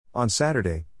On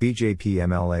Saturday, BJP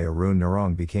MLA Arun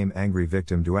Narong became angry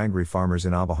victim to angry farmers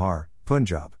in Abahar,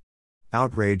 Punjab.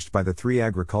 Outraged by the 3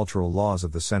 agricultural laws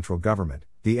of the central government,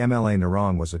 the MLA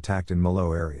Narong was attacked in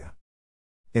Mallow area.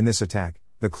 In this attack,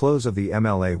 the clothes of the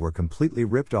MLA were completely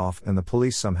ripped off and the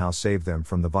police somehow saved them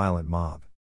from the violent mob.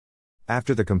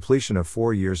 After the completion of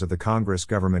 4 years of the Congress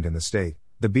government in the state,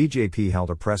 the BJP held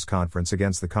a press conference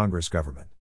against the Congress government.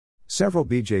 Several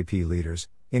BJP leaders,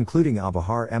 including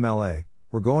Abahar MLA,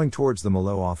 were going towards the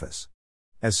Mallow office.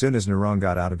 As soon as Narong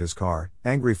got out of his car,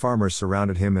 angry farmers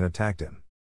surrounded him and attacked him.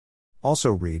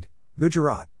 Also read,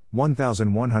 Gujarat,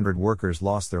 1,100 workers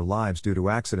lost their lives due to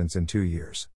accidents in 2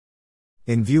 years.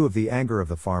 In view of the anger of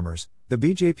the farmers, the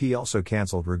BJP also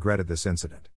regretted this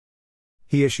incident.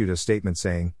 He issued a statement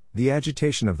saying, "The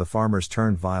agitation of the farmers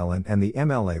turned violent and the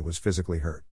MLA was physically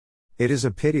hurt. It is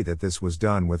a pity that this was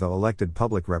done with an elected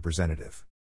public representative.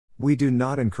 We do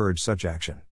not encourage such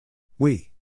action.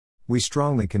 We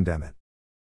strongly condemn it."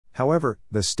 However,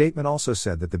 the statement also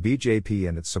said that the BJP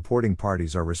and its supporting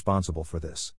parties are responsible for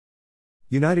this.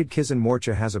 United Kisan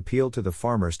Morcha has appealed to the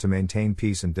farmers to maintain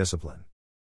peace and discipline.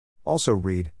 Also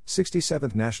read,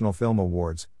 67th National Film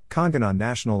Awards, Kangana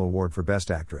National Award for Best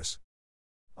Actress.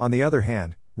 On the other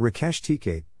hand, Rakesh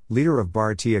Tikate, leader of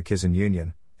Bharatiya Kisan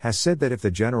Union, has said that if the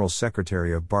General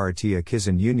Secretary of Bharatiya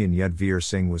Kisan Union Yadvir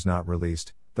Singh was not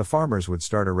released, the farmers would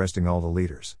start arresting all the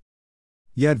leaders.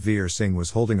 Yadvir Singh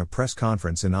was holding a press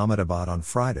conference in Ahmedabad on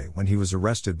Friday when he was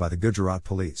arrested by the Gujarat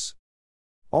police.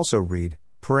 Also read,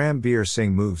 Parambir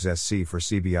Singh moves SC for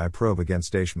CBI probe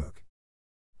against Deshmukh.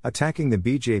 Attacking the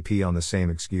BJP on the same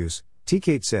excuse,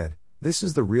 Tikate said, "This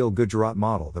is the real Gujarat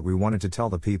model that we wanted to tell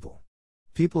the people.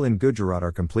 People in Gujarat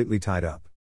are completely tied up."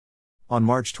 On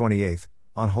March 28,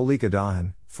 on Holika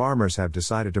Dahan, farmers have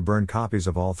decided to burn copies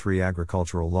of all 3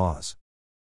 agricultural laws.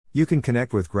 You can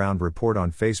connect with Ground Report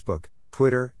on Facebook,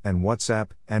 Twitter, and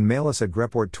WhatsApp, and mail us at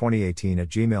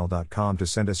greport2018@gmail.com to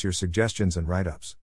send us your suggestions and write-ups.